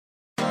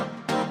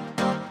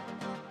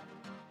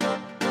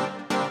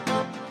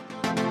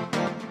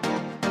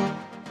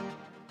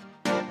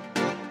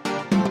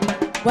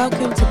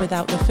Welcome to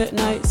Without the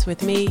Footnotes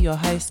with me, your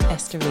host,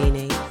 Esther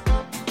Rini.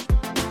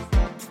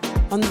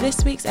 On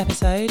this week's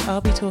episode,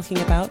 I'll be talking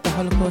about the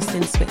Holocaust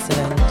in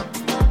Switzerland.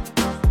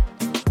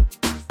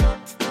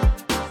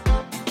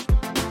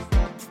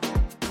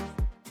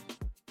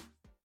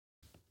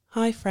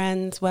 Hi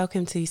friends,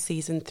 welcome to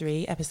Season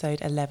 3,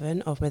 Episode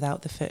 11 of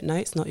Without the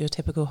Footnotes, not your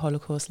typical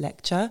Holocaust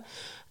lecture.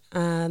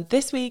 And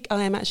this week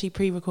I am actually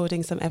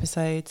pre-recording some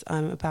episodes.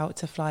 I'm about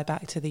to fly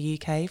back to the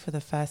UK for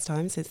the first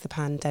time since the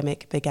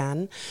pandemic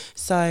began.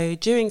 So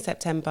during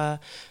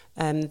September,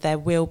 there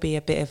will be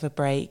a bit of a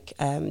break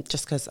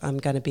just because I'm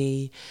going to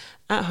be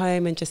at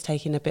home and just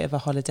taking a bit of a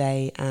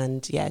holiday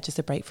and just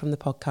a break from the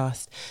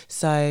podcast.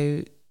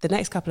 So the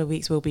next couple of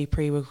weeks will be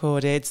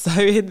pre-recorded. So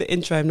in the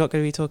intro, I'm not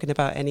going to be talking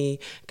about any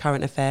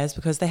current affairs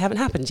because they haven't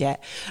happened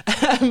yet.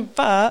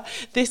 But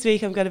this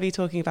week, I'm going to be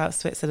talking about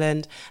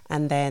Switzerland.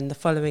 And then the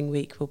following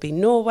week will be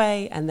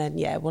Norway. And then,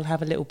 we'll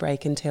have a little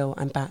break until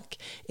I'm back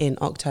in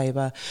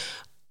October.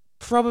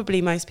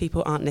 Probably most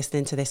people aren't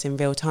listening to this in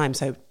real time.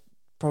 So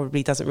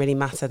probably doesn't really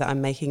matter that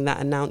I'm making that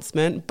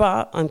announcement.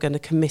 But I'm going to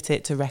commit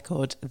it to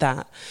record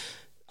that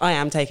I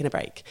am taking a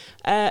break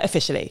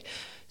officially.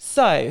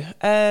 So,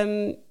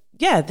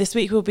 this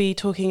week we'll be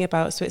talking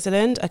about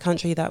Switzerland, a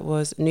country that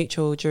was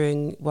neutral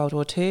during World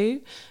War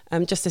II,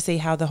 just to see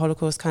how the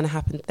Holocaust kind of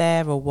happened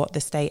there or what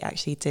the state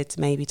actually did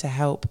maybe to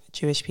help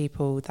Jewish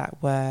people that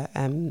were,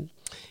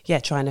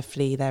 trying to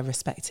flee their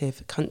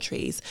respective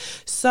countries.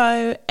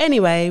 So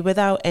anyway,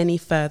 without any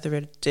further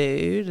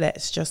ado,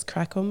 let's just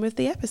crack on with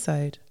the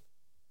episode.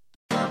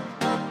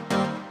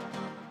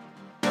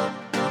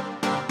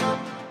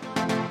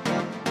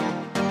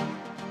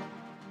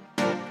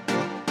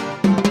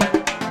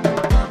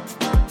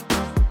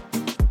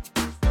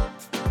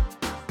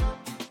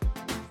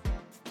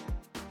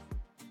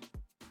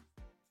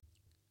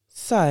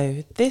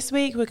 So this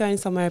week we're going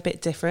somewhere a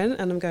bit different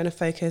and I'm going to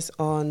focus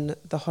on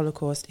the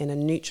Holocaust in a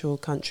neutral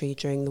country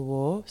during the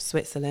war,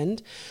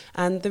 Switzerland.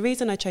 And the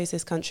reason I chose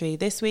this country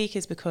this week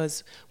is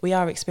because we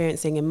are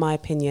experiencing, in my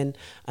opinion,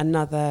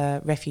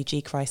 another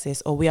refugee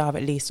crisis, or we are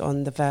at least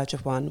on the verge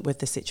of one with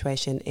the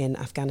situation in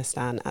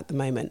Afghanistan at the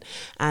moment.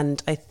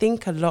 And I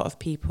think a lot of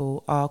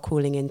people are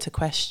calling into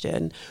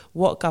question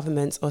what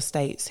governments or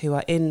states who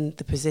are in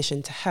the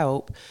position to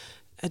help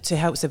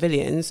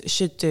civilians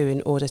should do in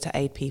order to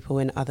aid people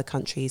in other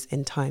countries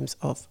in times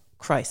of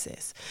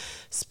crisis,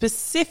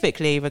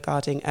 specifically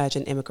regarding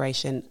urgent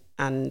immigration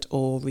and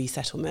or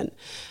resettlement.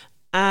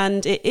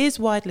 And it is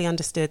widely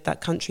understood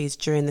that countries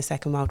during the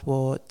Second World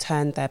War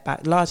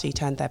largely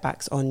turned their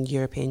backs on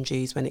European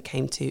Jews when it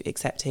came to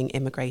accepting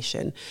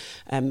immigration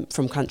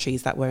from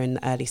countries that were in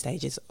the early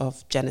stages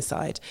of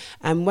genocide.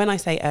 And when I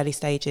say early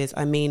stages,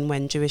 I mean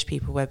when Jewish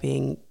people were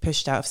being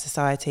pushed out of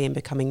society and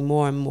becoming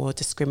more and more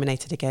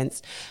discriminated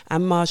against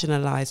and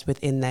marginalised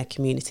within their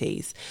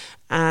communities.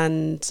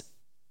 And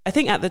I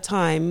think at the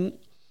time,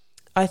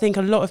 a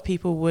lot of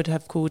people would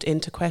have called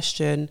into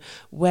question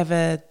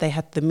whether they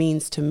had the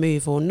means to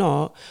move or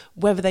not,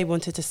 whether they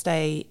wanted to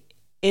stay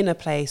in a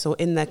place or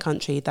in their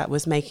country that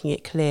was making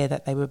it clear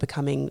that they were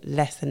becoming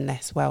less and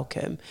less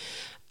welcome.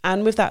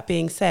 And with that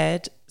being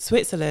said,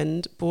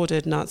 Switzerland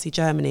bordered Nazi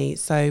Germany,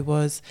 so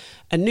was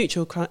a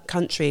neutral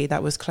country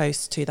that was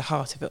close to the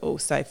heart of it all.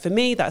 So for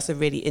me, that's a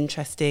really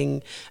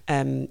interesting,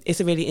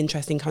 it's a really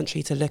interesting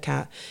country to look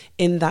at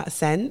in that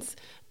sense.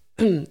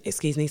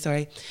 Excuse me,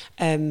 sorry.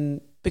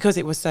 Because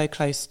it was so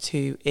close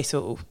to it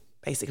all,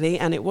 basically,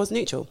 and it was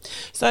neutral.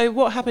 So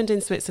what happened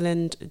in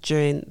Switzerland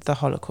during the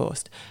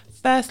Holocaust?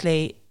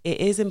 Firstly,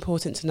 it is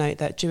important to note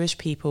that Jewish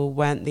people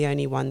weren't the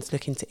only ones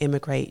looking to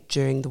immigrate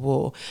during the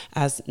war,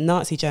 as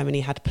Nazi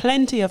Germany had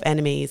plenty of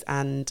enemies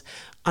and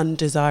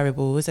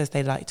undesirables, as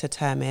they like to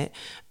term it.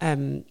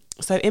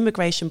 So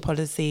immigration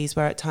policies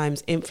were at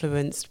times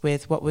influenced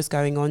with what was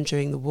going on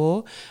during the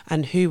war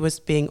and who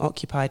was being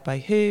occupied by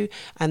who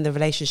and the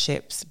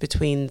relationships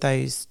between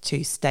those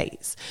two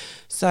states.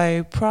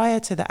 So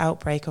prior to the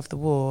outbreak of the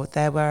war,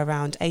 there were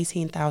around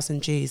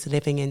 18,000 Jews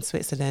living in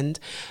Switzerland,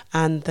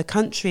 and the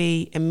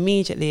country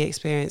immediately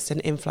experienced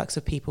an influx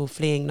of people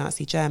fleeing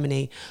Nazi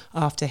Germany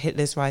after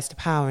Hitler's rise to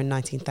power in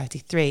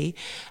 1933,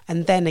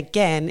 and then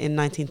again in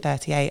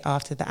 1938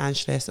 after the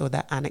Anschluss, or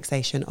the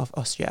annexation of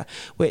Austria,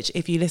 which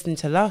if you listen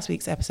to last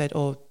week's episode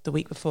or the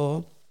week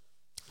before,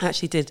 I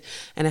actually did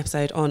an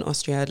episode on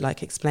Austria,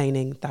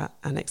 explaining that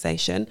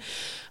annexation.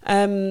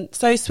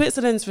 So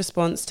Switzerland's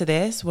response to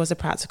this was a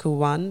practical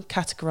one,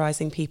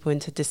 categorising people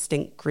into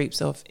distinct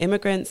groups of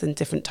immigrants and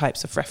different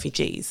types of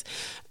refugees.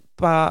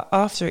 But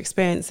after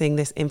experiencing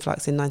this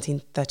influx in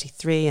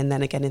 1933 and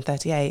then again in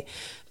 1938,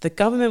 the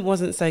government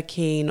wasn't so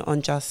keen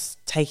on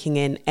just taking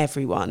in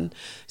everyone.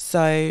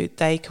 So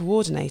they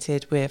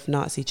coordinated with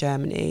Nazi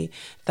Germany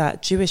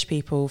that Jewish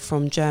people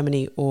from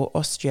Germany or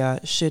Austria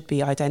should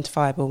be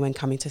identifiable when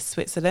coming to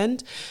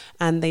Switzerland.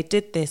 And they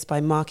did this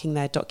by marking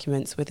their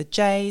documents with a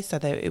J so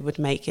that it would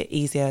make it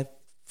easier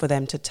for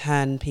them to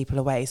turn people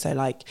away.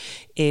 So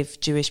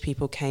if Jewish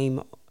people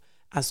came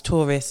as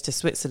tourists to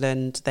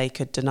Switzerland, they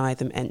could deny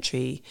them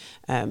entry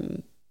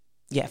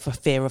for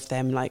fear of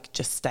them like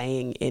just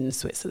staying in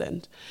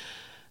Switzerland.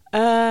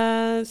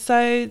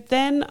 So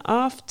then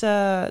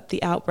after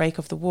the outbreak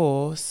of the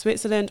war,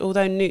 Switzerland,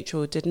 although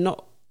neutral,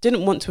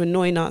 didn't want to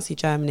annoy Nazi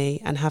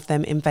Germany and have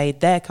them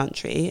invade their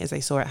country, as they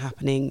saw it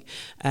happening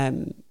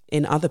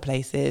in other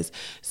places.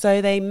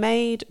 So they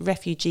made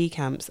refugee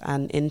camps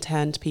and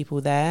interned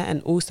people there,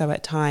 and also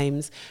at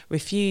times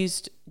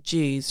refused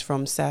Jews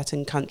from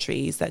certain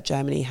countries that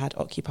Germany had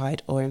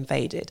occupied or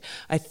invaded.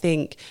 I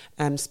think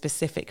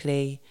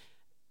specifically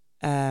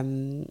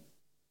a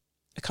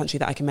country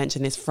that I can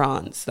mention is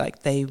France.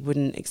 Like, they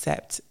wouldn't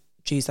accept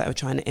Jews that were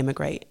trying to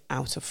immigrate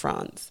out of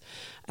France.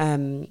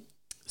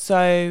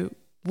 So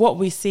what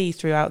we see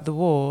throughout the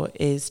war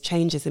is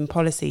changes in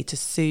policy to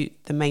suit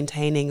the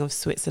maintaining of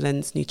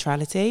Switzerland's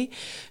neutrality.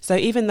 So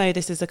even though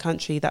this is a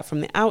country that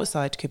from the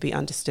outside could be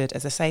understood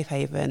as a safe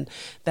haven,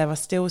 there are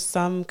still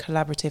some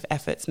collaborative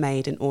efforts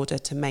made in order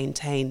to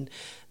maintain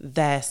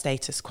their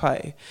status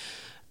quo,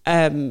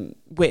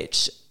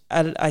 which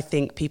I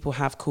think people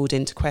have called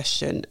into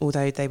question.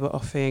 Although they were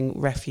offering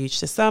refuge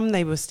to some,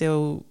 they were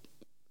still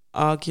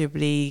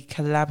arguably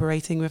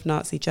collaborating with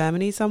Nazi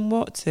Germany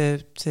somewhat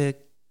to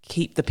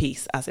keep the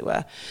peace, as it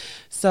were.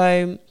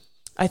 So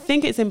I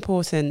think it's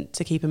important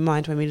to keep in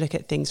mind when we look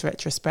at things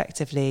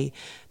retrospectively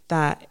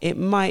that it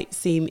might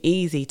seem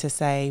easy to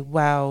say,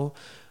 well,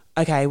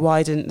 okay,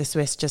 why didn't the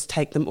Swiss just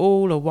take them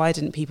all, or why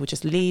didn't people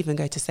just leave and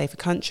go to safer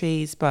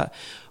countries? But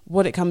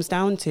what it comes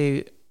down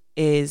to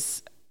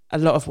is a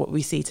lot of what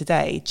we see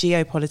today,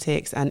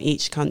 geopolitics and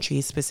each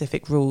country's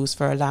specific rules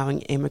for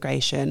allowing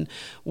immigration,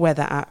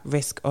 whether at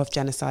risk of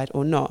genocide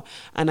or not.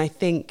 And I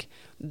think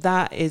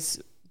that's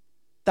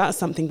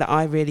something that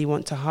I really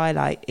want to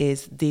highlight,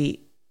 is the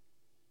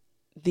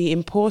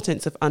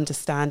importance of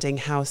understanding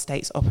how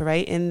states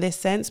operate in this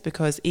sense,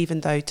 because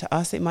even though to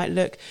us it might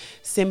look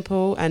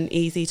simple and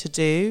easy to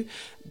do,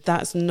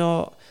 it's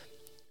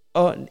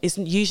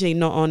usually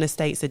not on a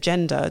state's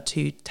agenda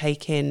to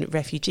take in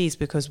refugees,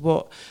 because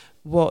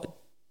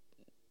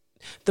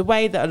the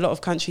way that a lot of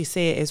countries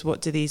see it is,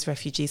 what do these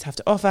refugees have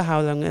to offer?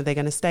 How long are they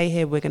going to stay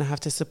here? We're going to have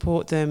to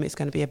support them. It's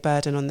going to be a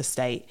burden on the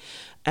state.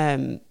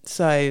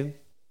 So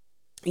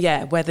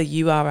yeah, whether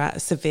you are at a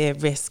severe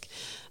risk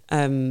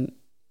of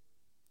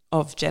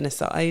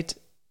genocide,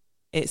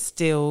 it's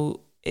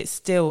still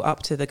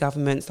up to the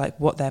governments, like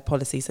what their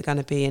policies are going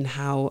to be and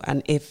how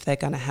and if they're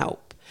going to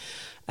help.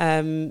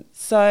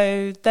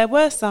 So there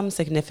were some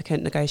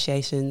significant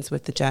negotiations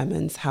with the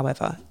Germans,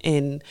 however.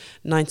 In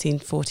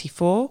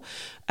 1944,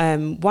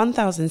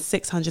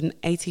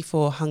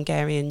 1,684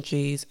 Hungarian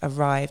Jews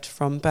arrived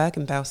from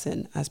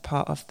Bergen-Belsen as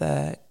part of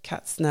the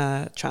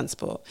Katzner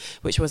transport,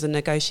 which was a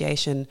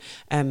negotiation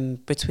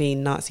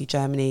between Nazi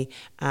Germany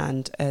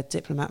and a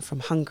diplomat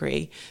from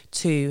Hungary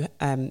to,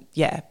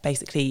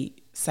 basically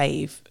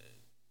save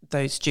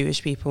those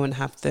Jewish people and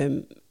have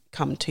them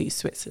come to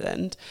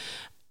Switzerland.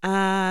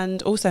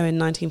 And also in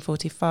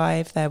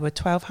 1945, there were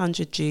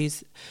 1,200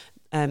 Jews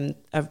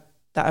that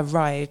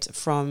arrived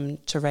from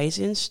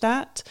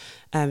Theresienstadt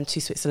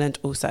to Switzerland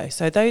also.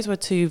 So those were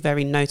two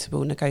very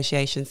notable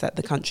negotiations that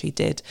the country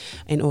did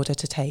in order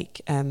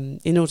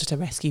to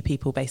rescue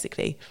people,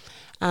 basically.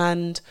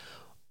 And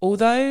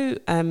although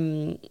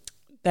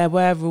there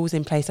were rules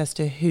in place as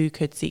to who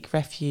could seek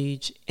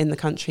refuge in the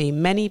country,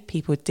 many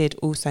people did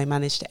also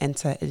manage to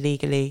enter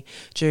illegally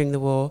during the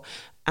war.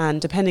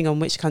 And depending on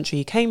which country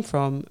you came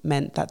from,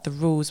 meant that the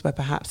rules were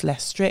perhaps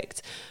less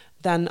strict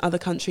than other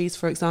countries.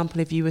 For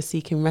example, if you were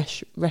seeking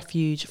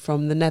refuge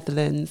from the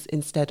Netherlands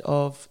instead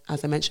of,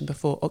 as I mentioned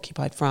before,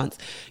 occupied France,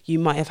 you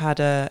might have had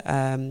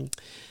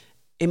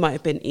it might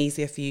have been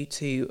easier for you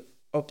to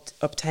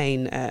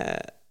obtain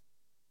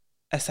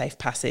a safe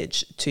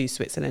passage to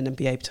Switzerland and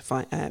be able to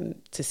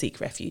find to seek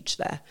refuge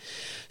there.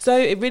 So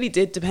it really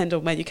did depend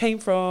on where you came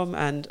from.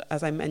 And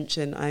as I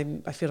mentioned, I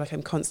feel like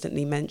I'm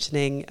constantly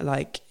mentioning,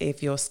 like,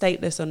 if you're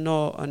stateless or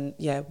not, and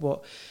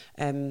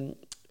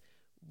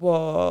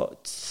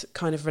what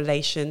kind of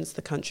relations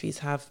the countries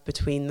have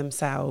between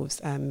themselves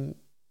could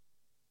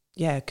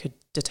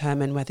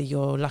determine whether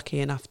you're lucky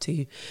enough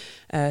to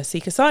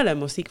seek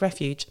asylum or seek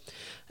refuge.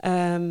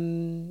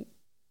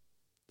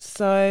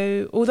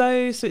 So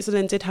although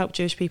Switzerland did help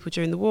Jewish people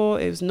during the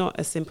war, it was not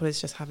as simple as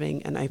just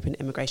having an open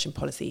immigration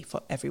policy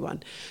for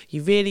everyone.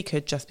 You really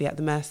could just be at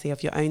the mercy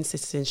of your own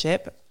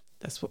citizenship.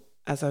 That's what,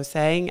 as I was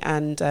saying.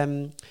 And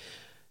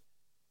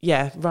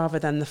rather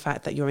than the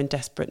fact that you're in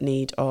desperate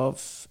need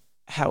of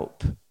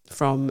help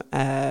from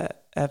a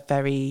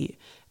very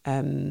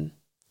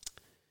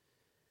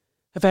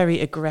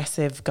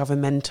aggressive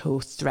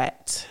governmental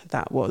threat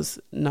that was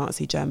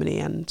Nazi Germany,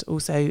 and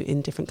also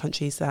in different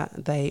countries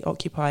that they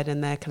occupied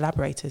and their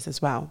collaborators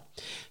as well.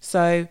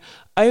 So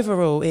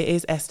overall, it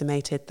is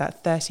estimated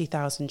that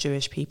 30,000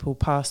 Jewish people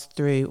passed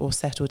through or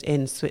settled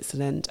in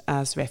Switzerland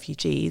as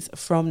refugees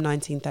from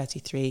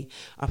 1933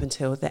 up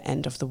until the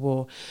end of the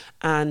war.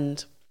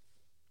 And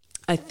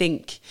I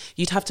think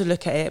you'd have to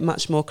look at it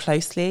much more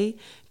closely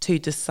to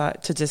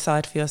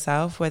decide for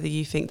yourself whether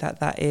you think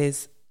that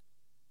is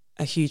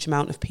a huge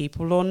amount of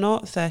people or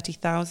not,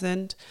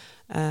 30,000.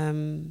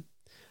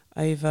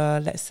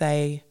 over, let's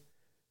say,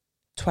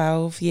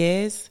 12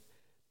 years.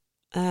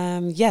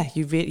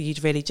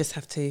 You'd really just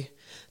have to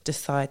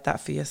decide that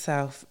for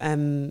yourself.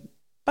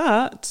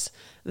 But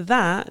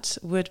that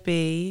would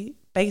be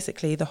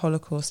basically the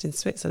Holocaust in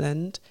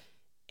Switzerland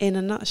in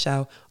a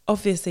nutshell.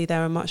 Obviously,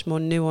 there are much more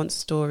nuanced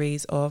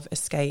stories of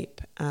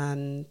escape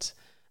and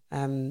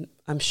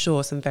I'm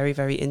sure some very,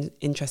 very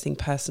interesting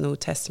personal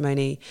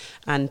testimony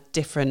and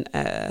different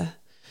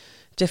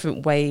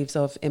waves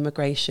of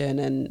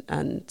immigration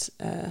and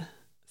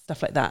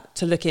stuff like that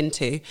to look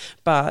into.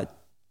 But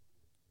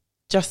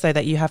just so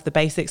that you have the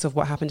basics of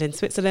what happened in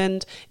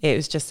Switzerland, it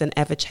was just an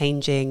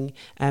ever-changing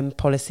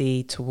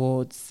policy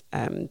towards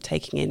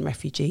taking in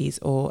refugees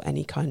or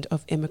any kind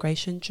of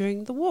immigration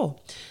during the war.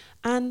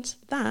 And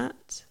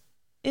that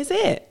is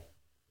it.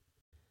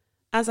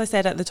 As I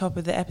said at the top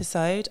of the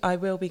episode, I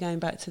will be going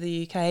back to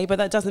the UK, but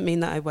that doesn't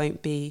mean that I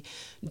won't be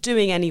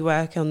doing any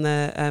work on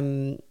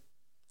the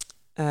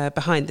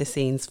behind the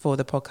scenes for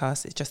the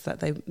podcast. It's just that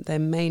there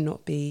may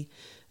not be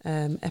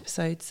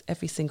episodes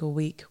every single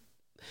week.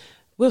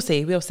 We'll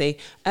see.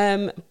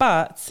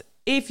 But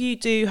if you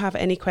do have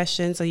any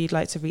questions or you'd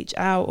like to reach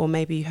out, or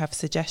maybe you have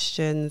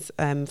suggestions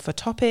for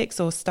topics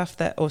or stuff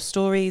or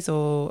stories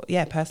or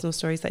personal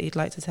stories that you'd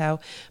like to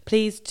tell,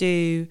 please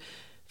do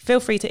feel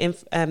free to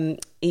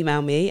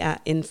email me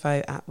at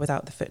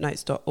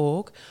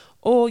info@withoutthefootnotes.org,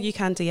 or you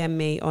can DM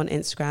me on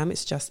Instagram.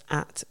 It's just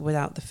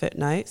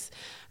 @withoutthefootnotes.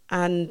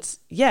 And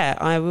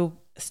I will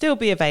still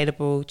be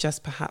available,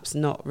 just perhaps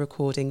not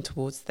recording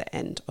towards the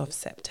end of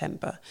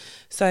September.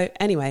 So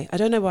anyway, I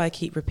don't know why I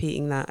keep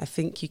repeating that. I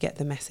think you get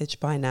the message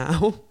by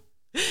now.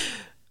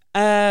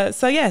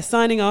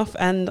 Signing off,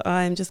 and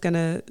I'm just going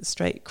to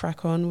straight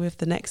crack on with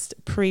the next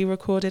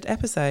pre-recorded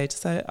episode.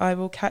 So I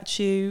will catch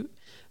you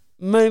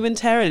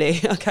momentarily.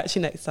 I'll catch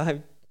you next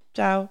time.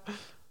 Ciao.